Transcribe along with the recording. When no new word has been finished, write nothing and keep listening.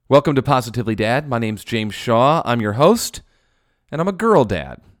Welcome to Positively Dad. My name's James Shaw. I'm your host, and I'm a girl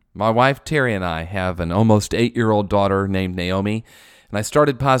dad. My wife, Terry, and I have an almost 8-year-old daughter named Naomi, and I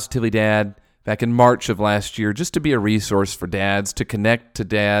started Positively Dad back in March of last year just to be a resource for dads, to connect to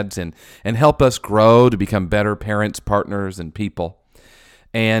dads and help us grow to become better parents, partners, and people.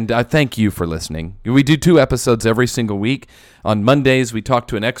 And I thank you for listening. We do 2 episodes every single week. On Mondays, we talk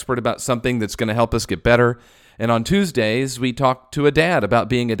to an expert about something that's going to help us get better. And on Tuesdays, we talk to a dad about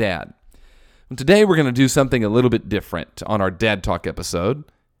being a dad. And today, we're going to do something a little bit different on our Dad Talk episode.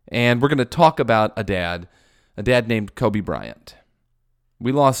 And we're going to talk about a dad named Kobe Bryant.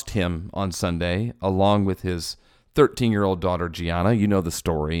 We lost him on Sunday, along with his 13-year-old daughter, Gianna. You know the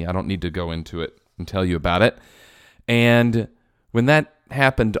story. I don't need to go into it and tell you about it. And when that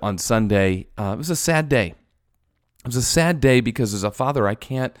happened on Sunday, it was a sad day. It was a sad day because as a father, I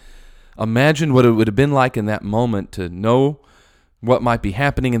can't imagine what it would have been like in that moment to know what might be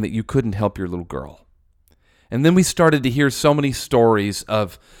happening and that you couldn't help your little girl. And then we started to hear so many stories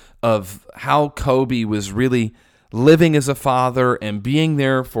of how Kobe was really living as a father and being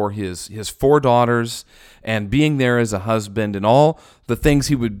there for his 4 daughters and being there as a husband and all the things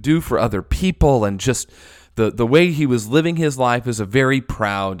he would do for other people and just the way he was living his life as a very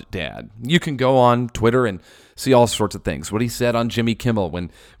proud dad. You can go on Twitter and see all sorts of things. What he said on Jimmy Kimmel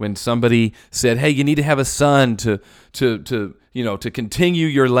when somebody said, "Hey, you need to have a son to continue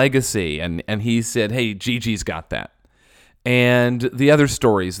your legacy," and he said, "Hey, Gigi's got that," and the other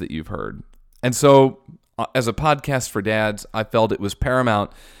stories that you've heard. And so, as a podcast for dads, I felt it was paramount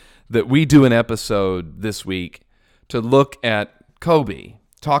that we do an episode this week to look at Kobe,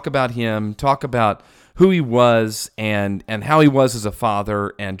 talk about him, talk about who he was and how he was as a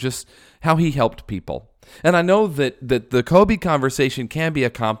father and just how he helped people. And I know that the Kobe conversation can be a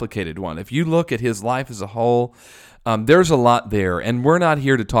complicated one. If you look at his life as a whole, there's a lot there, and we're not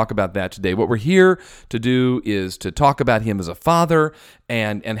here to talk about that today. What we're here to do is to talk about him as a father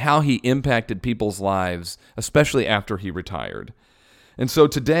and how he impacted people's lives, especially after he retired. And so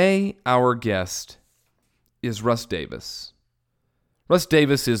today, our guest is Russ Davis. Russ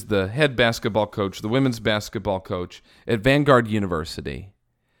Davis is the head basketball coach, the women's basketball coach at Vanguard University.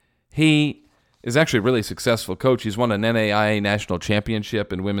 He is actually a really successful coach. He's won an NAIA national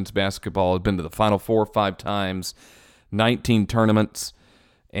championship in women's basketball, has been to the Final Four 5 times, 19 tournaments,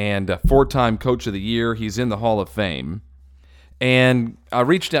 and a 4-time Coach of the Year. He's in the Hall of Fame. And I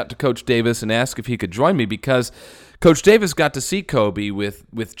reached out to Coach Davis and asked if he could join me because Coach Davis got to see Kobe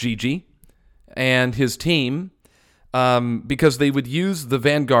with Gigi and his team because they would use the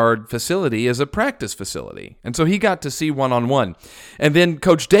Vanguard facility as a practice facility. And so he got to see one-on-one. And then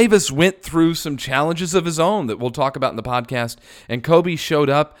Coach Davis went through some challenges of his own that we'll talk about in the podcast, and Kobe showed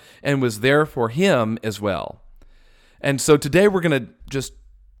up and was there for him as well. And so today we're going to just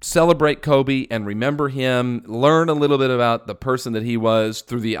celebrate Kobe and remember him, learn a little bit about the person that he was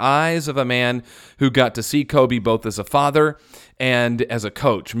through the eyes of a man who got to see Kobe both as a father and as a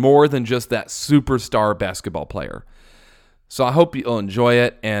coach, more than just that superstar basketball player. So I hope you'll enjoy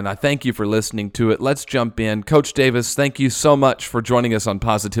it, and I thank you for listening to it. Let's jump in. Coach Davis, thank you so much for joining us on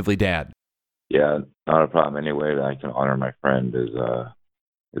Positively Dad. Yeah, not a problem. Any way that I can honor my friend is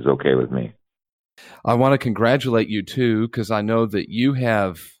okay with me. I want to congratulate you, too, because I know that you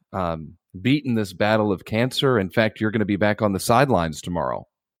have beaten this battle of cancer. In fact, you're going to be back on the sidelines tomorrow.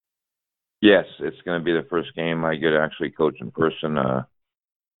 Yes, it's going to be the first game I get to actually coach in person.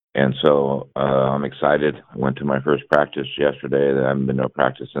 And so I'm excited. I went to my first practice yesterday. I haven't been to a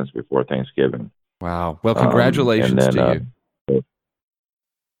practice since before Thanksgiving. Wow. Well, congratulations to you.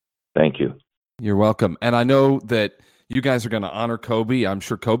 Thank you. You're welcome. And I know that you guys are going to honor Kobe. I'm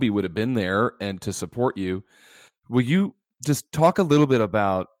sure Kobe would have been there and to support you. Will you just talk a little bit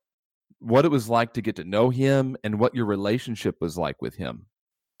about what it was like to get to know him and what your relationship was like with him?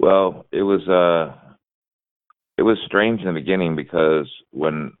 Well, it was strange in the beginning because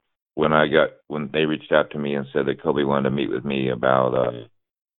when they reached out to me and said that Kobe wanted to meet with me about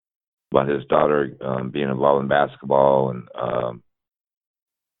his daughter being involved in basketball and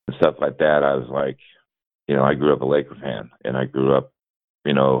stuff like that, I was like, I grew up a Laker fan, and I grew up,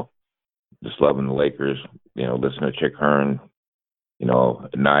 just loving the Lakers, listening to Chick Hearn,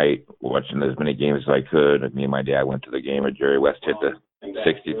 at night, watching as many games as I could. Me and my dad went to the game where Jerry West hit the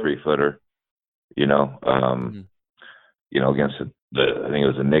 63-footer, against I think it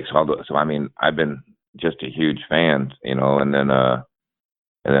was the Knicks. So, I've been just a huge fan, and then I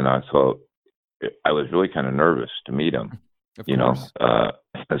thought I was really kind of nervous to meet him, and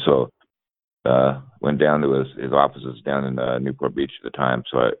so went down to his offices down in Newport Beach at the time.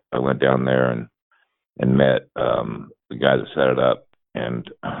 So I went down there and met the guy that set it up, and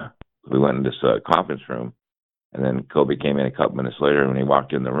we went in this conference room, and then Kobe came in a couple minutes later. When he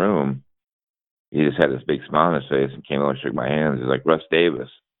walked in the room, he just had this big smile on his face and came over and shook my hand. He's like, Russ Davis,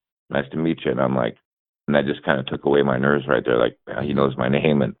 nice to meet you. And I'm like, and that just kind of took away my nerves right there. Like, he knows my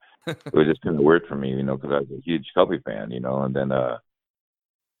name. And it was just kind of weird for me, because I was a huge Kobe fan, and then,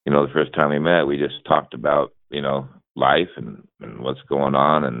 the first time we met, we just talked about, life and what's going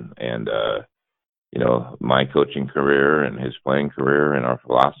on and my coaching career and his playing career and our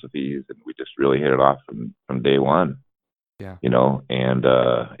philosophies. And we just really hit it off from day one. Yeah. And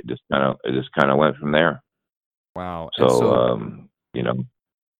it just kind of went from there. Wow. So,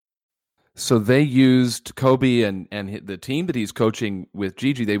 So they used Kobe and the team that he's coaching with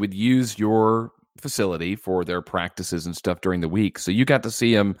Gigi, they would use your facility for their practices and stuff during the week. So you got to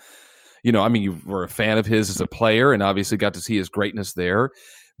see him, you were a fan of his as a player and obviously got to see his greatness there.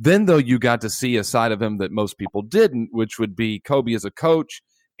 Then, though, you got to see a side of him that most people didn't, which would be Kobe as a coach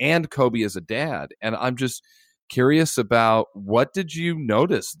and Kobe as a dad. And I'm just curious about, what did you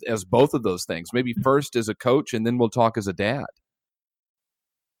notice as both of those things? Maybe first as a coach, and then we'll talk as a dad.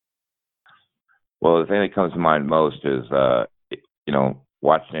 Well, the thing that comes to mind most is,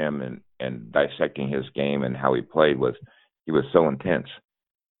 watching him and dissecting his game and how he played he was so intense,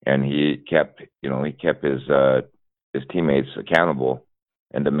 and he kept his teammates accountable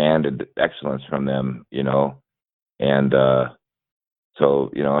and demanded excellence from them, and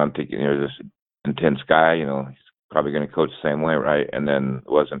so I'm thinking, this intense guy, he's probably going to coach the same way, right? And then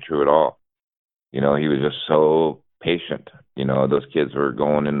it wasn't true at all. He was just so patient. Those kids were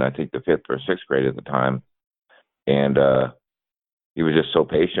going in, I think, the 5th or 6th grade at the time, and he was just so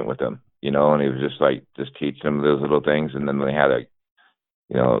patient with them, and he was just teaching them those little things. And then they had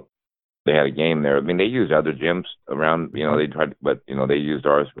a game there. I mean, they used other gyms around, they tried, but they used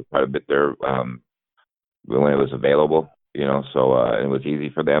ours for quite a bit there when it was available, so it was easy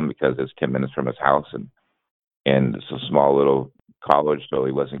for them because it's 10 minutes from his house, and it's a small little college, so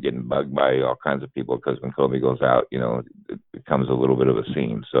he wasn't getting bugged by all kinds of people, because when Kobe goes out, it becomes a little bit of a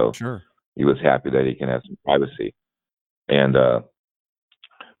scene. So sure, he was happy that he can have some privacy. And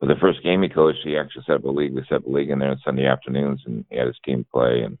for the first game he coached, he actually set up a league. We set up a league in there on Sunday afternoons, and he had his team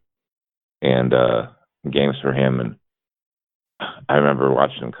play and games for him. And I remember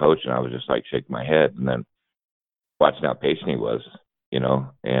watching him coach, and I was just shaking my head, and then watching how patient he was,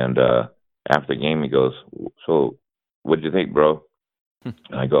 and after the game he goes, "So what'd you think, bro?" And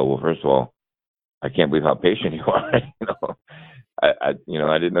I go, "Well, first of all, I can't believe how patient you are." I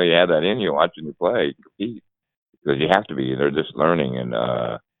didn't know you had that in you watching you play, compete, because you have to be. They're just learning, and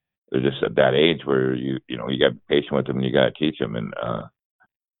they're just at that age where you got to be patient with them, and you got to teach them. And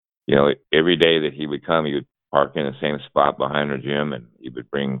every day that he would come, he would park in the same spot behind our gym, and he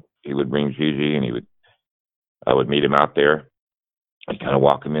would bring Gigi, and I would meet him out there. I'd kind of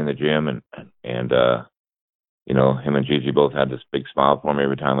walk him in the gym, and him and Gigi both had this big smile for me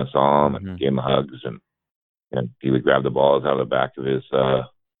every time I saw him, and gave him hugs, and he would grab the balls out of the back of his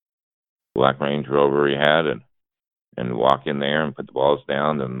black Range Rover he had, and walk in there and put the balls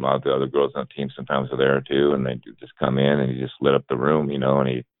down. And a lot of the other girls on the team sometimes are there too, and they just come in, and he just lit up the room,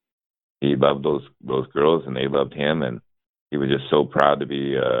 and he loved those girls, and they loved him, and he was just so proud to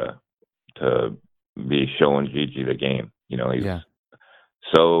be showing Gigi the game. He was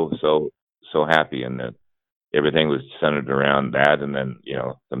so happy, and that everything was centered around that. And then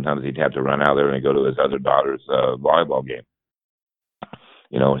sometimes he'd have to run out there and go to his other daughter's volleyball game.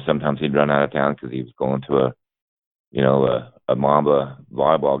 Sometimes he'd run out of town because he was going to a Mamba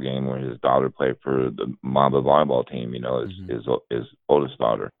volleyball game where his daughter played for the Mamba volleyball team. His oldest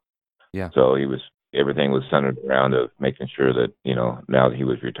daughter. Yeah. So everything was centered around of making sure that now that he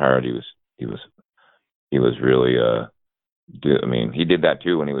was retired, he was really he did that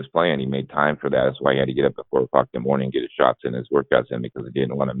too when he was playing. He made time for that. That's why he had to get up at 4 o'clock in the morning and get his shots in, his workouts in, because he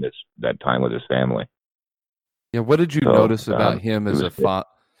didn't want to miss that time with his family. Yeah. What did you notice about him as a father?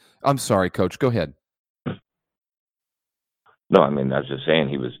 I'm sorry, Coach. Go ahead. No, I was just saying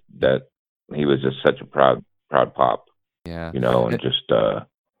he was just such a proud pop. Yeah. And just go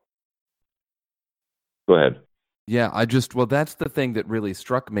ahead. Yeah, that's the thing that really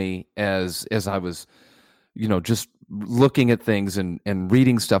struck me as I was, just looking at things and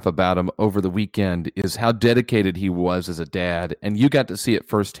reading stuff about him over the weekend, is how dedicated he was as a dad. And you got to see it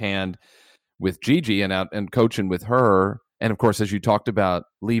firsthand with Gigi and coaching with her. And of course, as you talked about,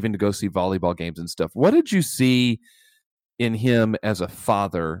 leaving to go see volleyball games and stuff. What did you see in him as a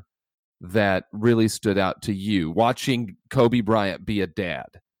father that really stood out to you, watching Kobe Bryant be a dad?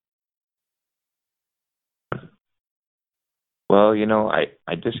 Well,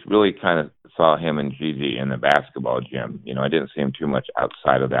 I just really kind of saw him and Gigi in the basketball gym. I didn't see him too much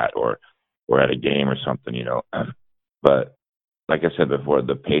outside of that, or at a game or something. But like I said before,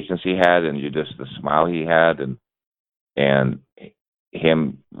 the patience he had, and just the smile he had, and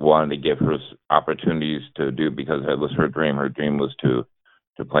him wanting to give her opportunities to do, because it was her dream. Her dream was to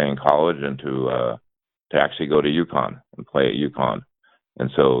play in college and to actually go to UConn and play at UConn. And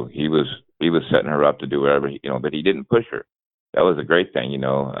so he was setting her up to do whatever, but he didn't push her. That was a great thing.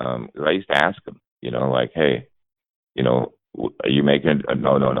 'Cause I used to ask him, like, hey, are you making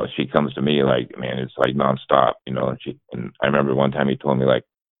no. She comes to me like, man, it's like nonstop, and I remember one time he told me, like,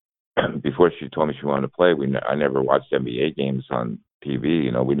 before she told me she wanted to play, I never watched NBA games on TV.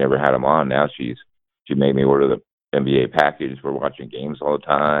 We never had them on. Now she made me order the NBA package. We're watching games all the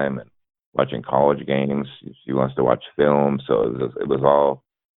time and watching college games. She wants to watch film. So it was all,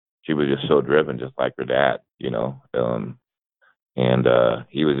 she was just so driven, just like her dad, and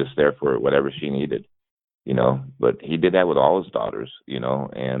he was just there for whatever she needed, but he did that with all his daughters,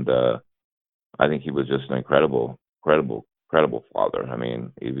 and I think he was just an incredible father. I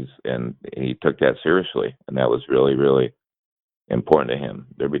mean, he took that seriously, and that was really, really important to him.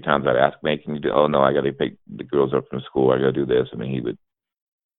 There'd be times I'd ask, "Man, can you do?" "Oh no, I got to pick the girls up from school. I got to do this." I mean,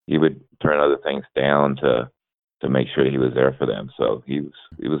 he would turn other things down to make sure he was there for them. So he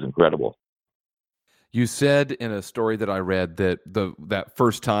was incredible. You said in a story that I read that that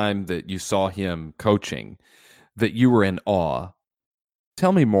first time that you saw him coaching, that you were in awe.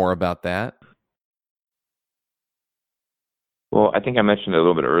 Tell me more about that. Well, I think I mentioned it a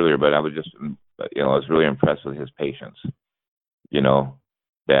little bit earlier, but I was just, I was really impressed with his patience.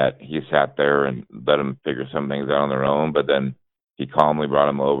 That he sat there and let them figure some things out on their own, but then he calmly brought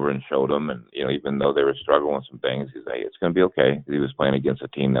them over and showed them. And, even though they were struggling with some things, he's like, it's going to be okay. He was playing against a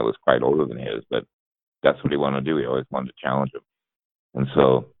team that was quite older than his, but that's what he wanted to do. He always wanted to challenge them. And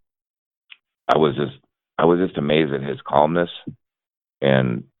so I was just amazed at his calmness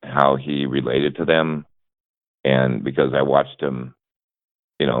and how he related to them. And because I watched him,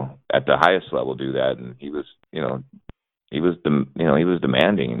 at the highest level do that, and he was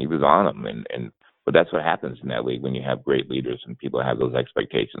demanding, and he was on them, but that's what happens in that league when you have great leaders and people have those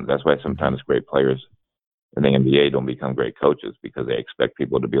expectations. That's why sometimes great players in the NBA don't become great coaches, because they expect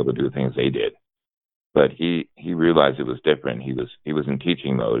people to be able to do things they did. But he realized it was different. He was in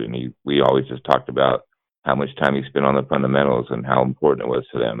teaching mode, and we always just talked about how much time he spent on the fundamentals and how important it was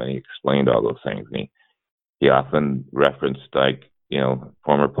to them, and he explained all those things. And he often referenced, like,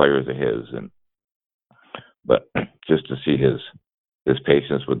 former players of his, but just to see his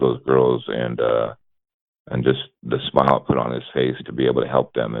patience with those girls and just the smile put on his face to be able to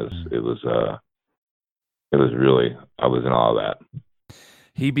help them it was really, I was in awe of that.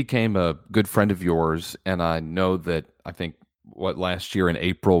 He became a good friend of yours, and I know that, I think, last year in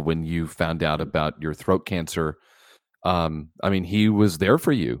April, when you found out about your throat cancer, he was there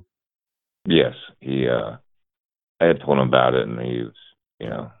for you. Yes, I had told him about it, and he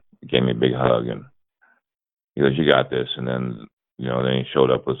gave me a big hug, and he goes, "You got this." And then, then he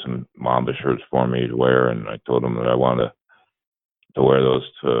showed up with some Mamba shirts for me to wear, and I told him that I wanted to wear those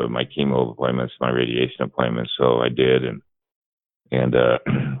to my chemo appointments, my radiation appointments. So I did, and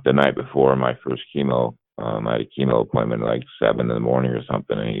the night before my first chemo, I had a chemo appointment at like 7 a.m. or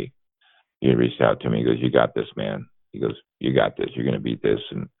something, and he reached out to me. He goes, "You got this, man." He goes, "You got this. You're going to beat this."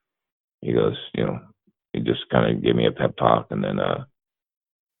 And he goes, he just kind of gave me a pep talk, and then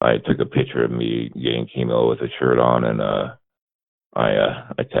I took a picture of me getting chemo with a shirt on, and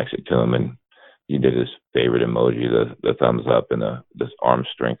I texted to him, and he did his favorite emoji, the thumbs up and this arm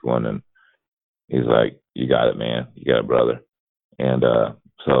strength one, and he's like, "You got it, man. You got it, brother." And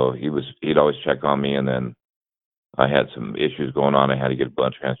so he'd always check on me, and then I had some issues going on. I had to get a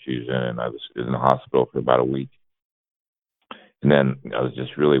blood transfusion, and I was in the hospital for about a week. And then I was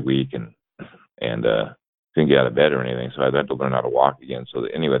just really weak and couldn't get out of bed or anything, so I had to learn how to walk again. So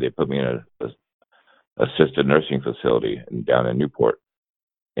anyway, they put me in a assisted nursing facility down in Newport,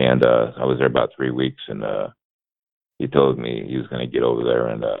 and I was there about 3 weeks. And he told me he was going to get over there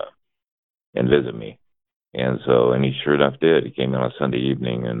and visit me, and he sure enough did. He came in on a Sunday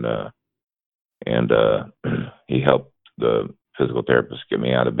evening, and he helped the physical therapist get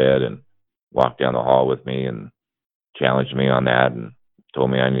me out of bed and walked down the hall with me and challenged me on that and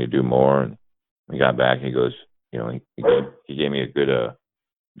told me I need to do more. And we got back, he goes, he gave me a good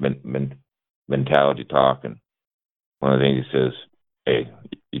mentality talk, and one of the things he says, "Hey,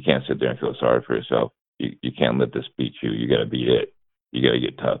 you can't sit there and feel sorry for yourself. You can't let this beat you. You got to beat it. You got to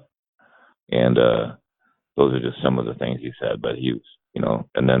get tough." And those are just some of the things he said. But he was,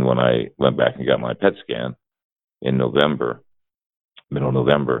 and then when I went back and got my PET scan in November, middle of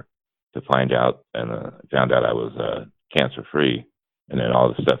November, to find out, and found out I was cancer free, and then all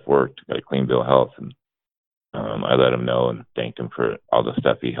the stuff worked. Got a clean bill of health, and I let him know and thanked him for all the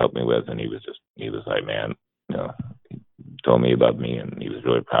stuff he helped me with, and he was like, man, you know, he told me he loved me, and he was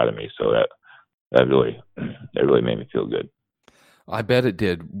really proud of me. So that really made me feel good. I bet it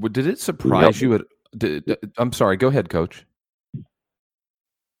did. Did it surprise you? I'm sorry. Go ahead, Coach.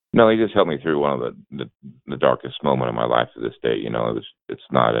 No, he just helped me through one of the darkest moment of my life to this day. You know, it's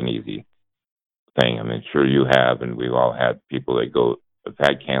not an easy thing. I mean, sure you have, and we've all had people that have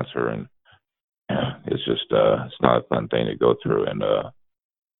had cancer, and it's just it's not a fun thing to go through. And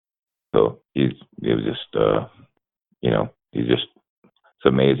so it was just you know, it's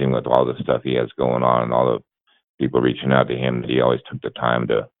amazing with all the stuff he has going on and all the people reaching out to him, that he always took the time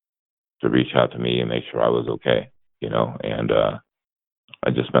to reach out to me and make sure I was okay, you know, and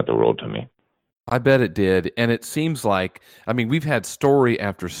it just meant the world to me. I bet it did. And it seems like, I mean, we've had story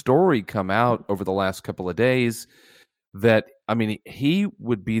after story come out over the last couple of days that, I mean, he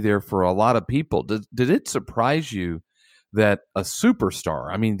would be there for a lot of people. Did it surprise you that a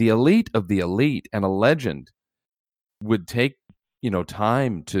superstar, I mean, the elite of the elite and a legend, would take, you know,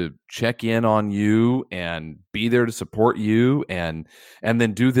 time to check in on you and be there to support you, and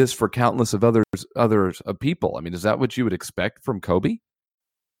then do this for countless of others of people? I mean, is that what you would expect from Kobe?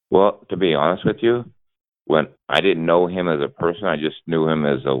 Well, to be honest with you, when I didn't know him as a person, I just knew him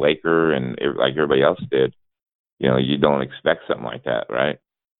as a Laker, and like everybody else did. You know, you don't expect something like that, right?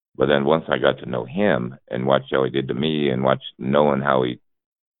 But then once I got to know him and watch how he did to me, and knowing how he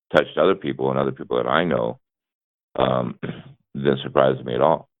touched other people and other people that I know, it didn't surprise me at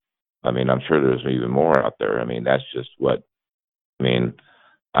all. I mean, I'm sure there's even more out there. I mean, that's just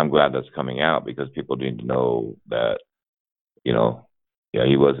I'm glad that's coming out, because people need to know that, you know, yeah,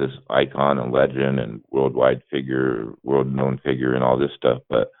 he was this icon and legend and world-known figure and all this stuff.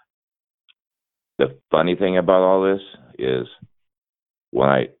 But the funny thing about all this is, when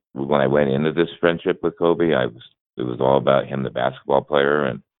I went into this friendship with Kobe, it was all about him, the basketball player,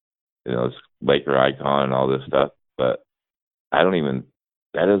 and, you know, this Laker icon and all this stuff. But that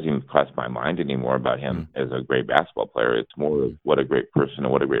doesn't even cross my mind anymore about him as a great basketball player. It's more of what a great person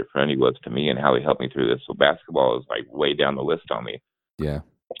and what a great friend he was to me, and how he helped me through this. So basketball is like way down the list on me. Yeah.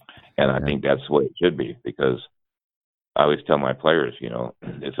 And I think that's the way it should be, because I always tell my players, you know,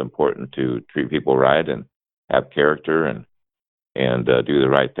 it's important to treat people right and have character and do the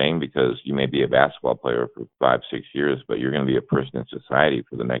right thing, because you may be a basketball player for 5-6 years, but you're going to be a person in society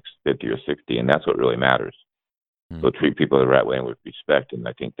for the next 50 or 60, and that's what really matters. So treat people the right way and with respect, and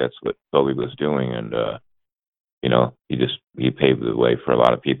I think that's what Kobe was doing. And you know, he paved the way for a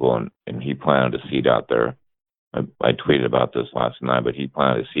lot of people, and he planted a seed out there. I tweeted about this last night, but he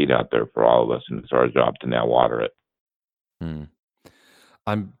planted a seed out there for all of us, and it's our job to now water it.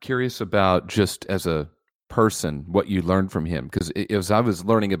 I'm curious about, just as a person, what you learned from him, because as I was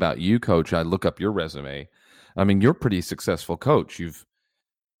learning about you, Coach, I look up your resume. I mean, you're a pretty successful coach. You've,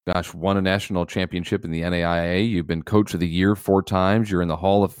 won a national championship in the NAIA. You've been Coach of the Year 4 times. You're in the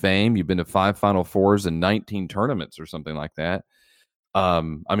Hall of Fame. You've been to 5 Final Fours and 19 tournaments or something like that. I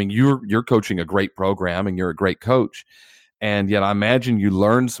mean, you're coaching a great program, and you're a great coach. And yet I imagine you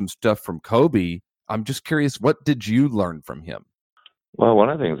learned some stuff from Kobe. I'm just curious, what did you learn from him? Well, one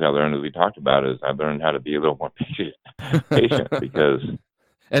of the things I learned, as we talked about, is I learned how to be a little more patient because.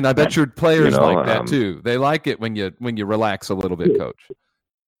 And I bet your players like that too. They like it when you relax a little bit, Coach.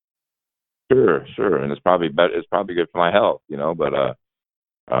 Sure, and it's probably better. It's probably good for my health, you know. But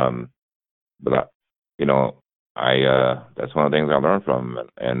you know, that's one of the things I learned from him.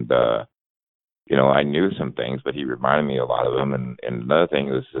 And you know, I knew some things, but he reminded me a lot of them. And another thing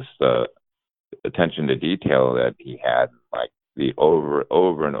was just attention to detail that he had, like the over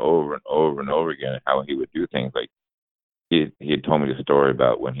and over again, how he would do things. Like he had told me the story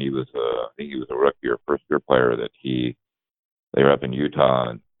about when he was I think he was a rookie or first year player, that they were up in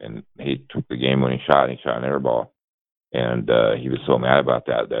Utah, and he took the game when he shot an air ball. And he was so mad about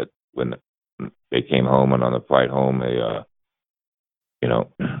that when they came home, and on the flight home, they, you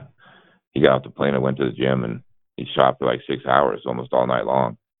know, he got off the plane and went to the gym, and he shot for like 6 hours, almost all night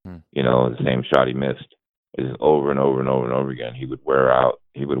long. You know, the same shot he missed. Is over and over again. He would wear out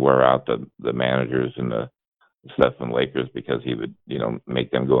the managers and the stuff from Lakers, because he would, you know,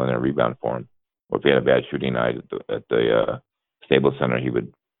 make them go in there and rebound for him. Or if he had a bad shooting night at the Staples Center, he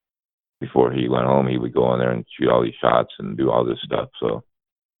would, before he went home, he would go in there and shoot all these shots and do all this stuff. So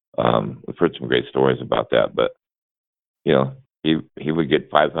we've heard some great stories about that. But, you know, he would get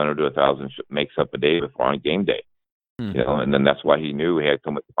 500 to 1,000 makes up a day before on game day. You know, and then that's why he knew he had so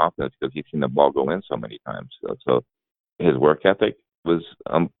much confidence, because he'd seen the ball go in so many times. So his work ethic was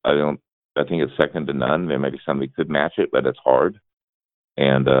I think it's second to none. There might be somebody could match it, but it's hard.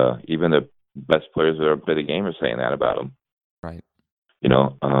 And even the best players that ever played the game are saying that about him. Right. You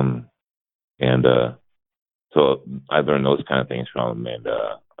know, and so I learned those kind of things from him. And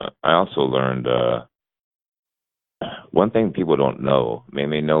I also learned one thing people don't know. I mean,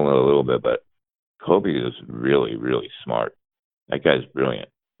 they know a little bit, but Kobe is really, really smart. That guy's brilliant.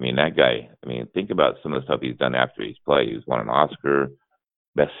 I mean, that guy. I mean, think about some of the stuff he's done after he's played. He's won an Oscar,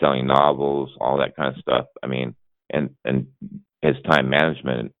 best-selling novels, all that kind of stuff. I mean, and his time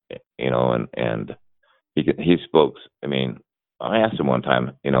management, you know, and he spoke. I mean, I asked him one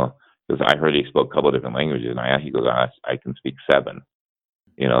time, you know, because I heard he spoke a couple of different languages, and he goes, I can speak 7.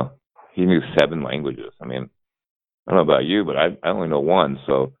 You know, he knew 7 languages. I mean, I don't know about you, but I only know 1,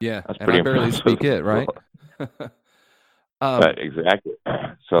 so Yeah, that's and pretty I barely impressive. speak it, right? But exactly.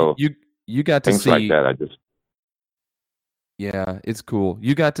 So you got to things see like that. I just Yeah, it's cool.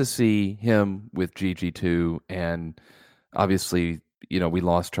 You got to see him with Gigi too, and obviously, you know, we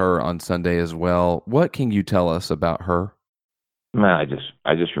lost her on Sunday as well. What can you tell us about her? man,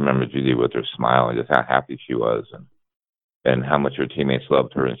 I just remember Judy with her smile and just how happy she was, and how much her teammates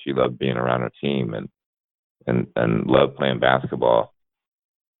loved her, and she loved being around her team, and loved playing basketball.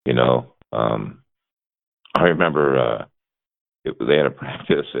 You know, I remember they had a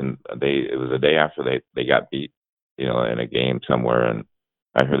practice, and it was the day after they got beat, you know, in a game somewhere, and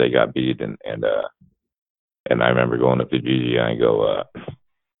I heard they got beat, and I remember going up to Gigi and I go,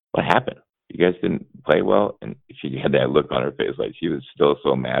 what happened? You guys didn't play well? And she had that look on her face, like she was still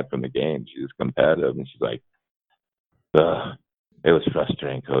so mad from the game. She was competitive, and she's like, it was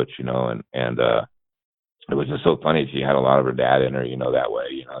frustrating, coach, you know, and it was just so funny. She had a lot of her dad in her, you know, that way,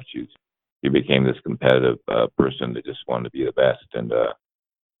 you know, she became this competitive person that just wanted to be the best. And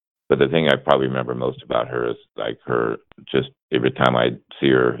but the thing I probably remember most about her is like her, just every time I'd see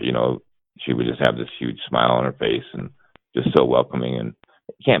her, you know, she would just have this huge smile on her face and just so welcoming. And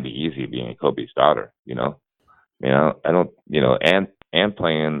it can't be easy being a Kobe's daughter, you know. I don't, you know, and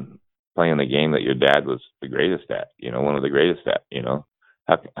playing the game that your dad was the greatest at, you know, one of the greatest at, you know.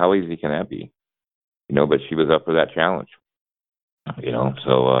 How easy can that be? You know, but she was up for that challenge, you know.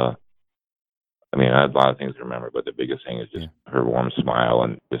 So I mean, I had a lot of things to remember, but the biggest thing is just her warm smile,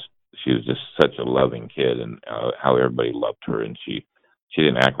 and just she was just such a loving kid, and how everybody loved her. And she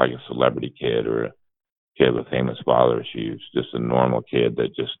didn't act like a celebrity kid or a kid with a famous father. She was just a normal kid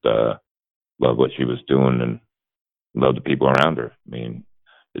that just loved what she was doing and loved the people around her. I mean,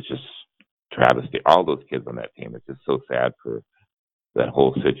 it's just travesty. All those kids on that team. It's just so sad for that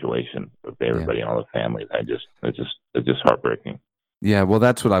whole situation with everybody and all the families. It's just heartbreaking. Yeah, well,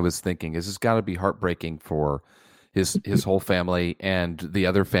 that's what I was thinking. Is it's got to be heartbreaking for his whole family and the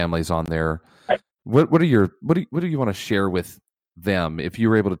other families on there. What do you want to share with them? If you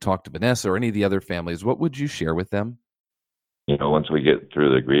were able to talk to Vanessa or any of the other families, what would you share with them? You know, once we get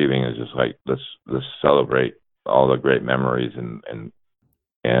through the grieving, it's just like let's celebrate all the great memories and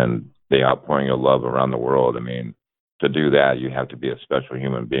the outpouring of love around the world. I mean, to do that, you have to be a special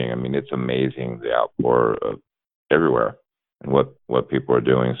human being. I mean, it's amazing the outpour of everywhere and what people are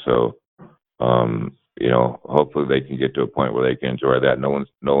doing. So, you know, hopefully they can get to a point where they can enjoy that. No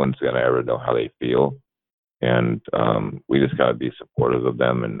one's gonna ever know how they feel, and we just gotta be supportive of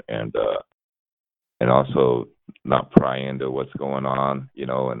them and also not pry into what's going on, you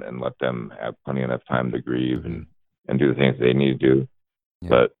know, and let them have plenty enough time to grieve and do the things they need to do. Yeah.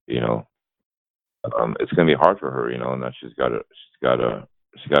 But you know, it's gonna be hard for her, you know, and that she's got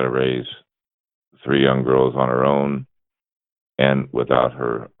to raise 3 young girls on her own. And without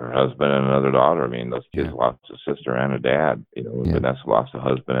her husband and another daughter. I mean, those kids lost a sister and a dad. You know, Vanessa lost a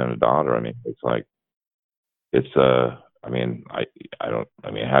husband and a daughter. I mean, it's like, I mean, I don't. I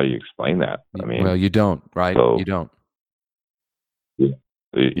mean, how do you explain that? I mean, well, you don't, right? So, you don't.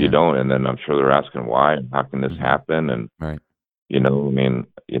 You don't. And then I'm sure they're asking why and how can this happen? And you know, I mean,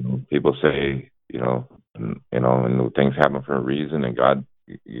 you know, people say, and things happen for a reason, and God's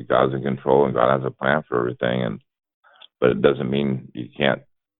in control, and God has a plan for everything, but it doesn't mean you can't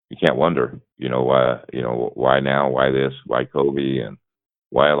wonder, you know, why now, why this, why Kobe, and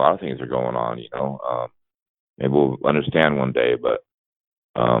why a lot of things are going on, you know. Maybe we'll understand one day, but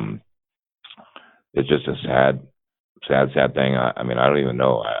it's just a sad thing. I mean, I don't even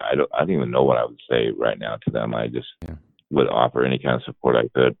know. I don't even know what I would say right now to them. I just would offer any kind of support I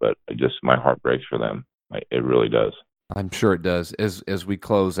could, but my heart breaks for them. It really does. I'm sure it does. As we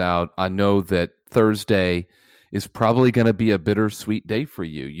close out, I know that Thursday is probably going to be a bittersweet day for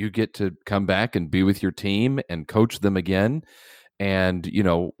you. You get to come back and be with your team and coach them again. And, you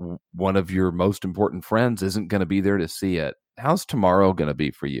know, one of your most important friends isn't going to be there to see it. How's tomorrow going to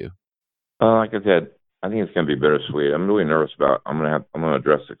be for you? Like I said, I think it's going to be bittersweet. I'm really nervous about. I'm going to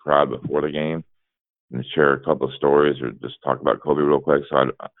address the crowd before the game and share a couple of stories or just talk about Kobe real quick. So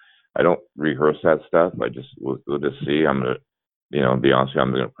I don't rehearse that stuff. We'll just see. I'm gonna, be honest with you,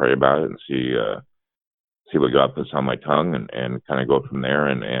 I'm gonna pray about it and see what God puts on my tongue and kind of go from there.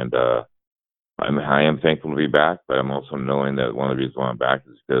 I am thankful to be back, but I'm also knowing that one of the reasons why I'm back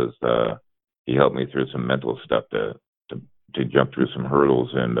is because he helped me through some mental stuff to jump through some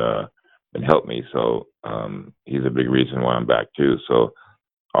hurdles and help me. So he's a big reason why I'm back too. So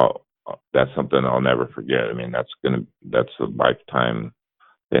that's something I'll never forget. I mean, that's a lifetime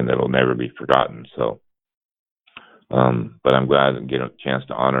thing that'll never be forgotten. So, but I'm glad to get a chance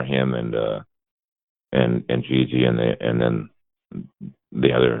to honor him and Gigi and then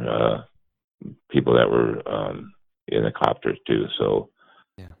the other people that were in the copters too. So,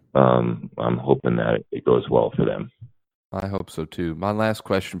 Yeah. I'm hoping that it goes well for them. I hope so too. My last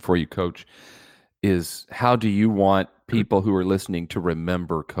question for you, Coach, is how do you want people who are listening to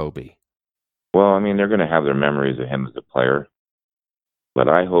remember Kobe? Well, I mean, they're going to have their memories of him as a player, but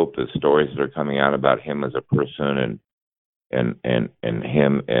I hope the stories that are coming out about him as a person and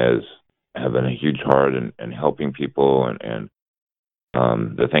him as having a huge heart and helping people and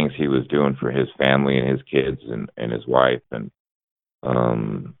the things he was doing for his family and his kids and his wife and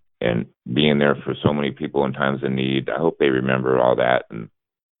being there for so many people in times of need. I hope they remember all that. And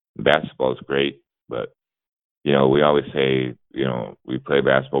basketball is great, but we always say, we play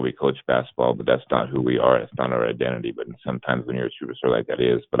basketball, we coach basketball, but that's not who we are. It's not our identity. But sometimes when you're a superstar like that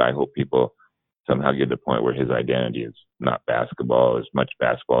is. But I hope people somehow get to the point where his identity is not basketball as much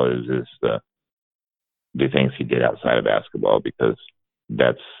basketball as the things he did outside of basketball, because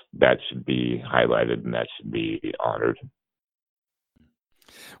that should be highlighted and that should be honored.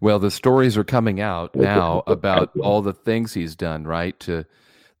 Well, the stories are coming out now about all the things he's done, right? To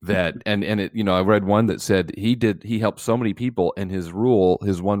that, and it, I read one that said he helped so many people, and his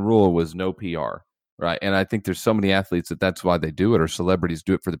one rule was no PR, right? And I think there's so many athletes that's why they do it, or celebrities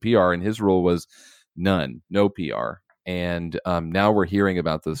do it for the PR, and his rule was no PR. And now we're hearing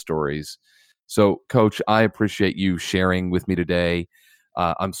about those stories. So, Coach, I appreciate you sharing with me today.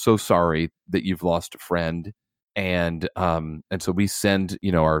 I'm so sorry that you've lost a friend. And so we send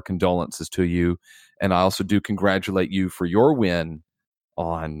our condolences to you, and I also do congratulate you for your win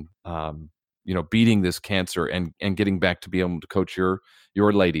on beating this cancer and getting back to be able to coach your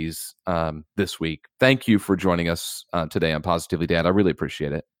ladies this week. Thank you for joining us today on Positively Dad. I really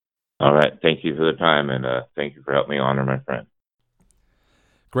appreciate it. All right, thank you for the time, and thank you for helping me honor my friend.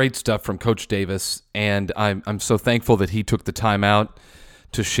 Great stuff from Coach Davis, and I'm so thankful that he took the time out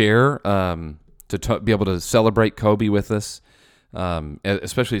to share. To be able to celebrate Kobe with us,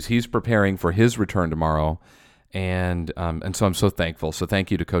 especially as he's preparing for his return tomorrow, and so I'm so thankful. So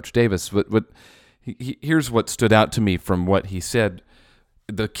thank you to Coach Davis. But here's what stood out to me from what he said.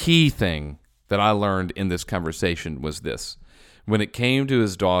 The key thing that I learned in this conversation was this: when it came to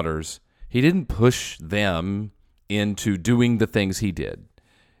his daughters, he didn't push them into doing the things he did.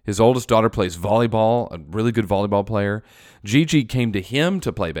 His oldest daughter plays volleyball, a really good volleyball player. Gigi came to him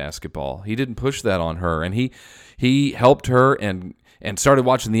to play basketball. He didn't push that on her, and he helped her and started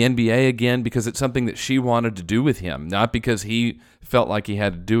watching the NBA again because it's something that she wanted to do with him, not because he felt like he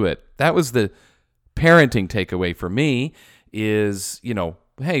had to do it. That was the parenting takeaway for me is,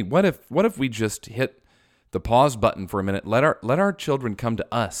 hey, what if we just hit the pause button for a minute, let our children come to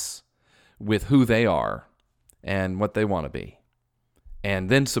us with who they are and what they want to be, and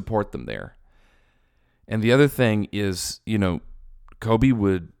then support them there. And the other thing is, Kobe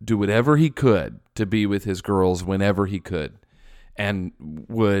would do whatever he could to be with his girls whenever he could. And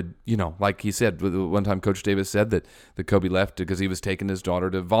would, like he said, one time Coach Davis said that Kobe left because he was taking his daughter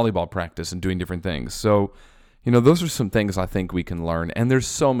to volleyball practice and doing different things. So, those are some things I think we can learn. And there's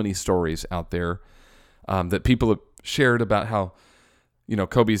so many stories out there that people have shared about how,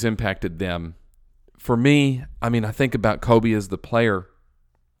 Kobe's impacted them. For me, I think about Kobe as the player.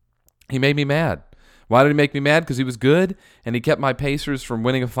 He made me mad. Why did he make me mad? Because he was good, and he kept my Pacers from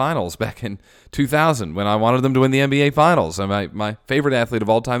winning a finals back in 2000 when I wanted them to win the NBA Finals. And my favorite athlete of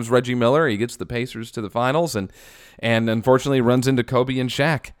all time is Reggie Miller. He gets the Pacers to the finals, and unfortunately runs into Kobe and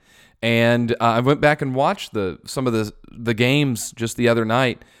Shaq. And I went back and watched some of the games just the other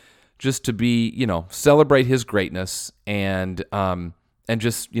night, just to be celebrate his greatness and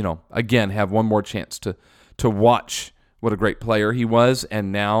just again have one more chance to watch what a great player he was.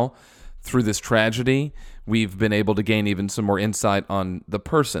 And now, through this tragedy, we've been able to gain even some more insight on the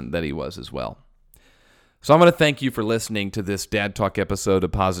person that he was as well. So I want to thank you for listening to this Dad Talk episode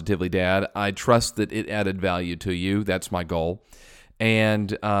of Positively Dad. I trust that it added value to you. That's my goal.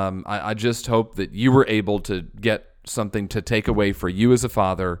 And I just hope that you were able to get something to take away for you as a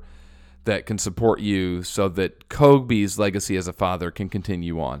father that can support you so that Kobe's legacy as a father can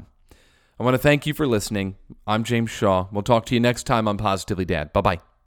continue on. I want to thank you for listening. I'm James Shaw. We'll talk to you next time on Positively Dad. Bye-bye.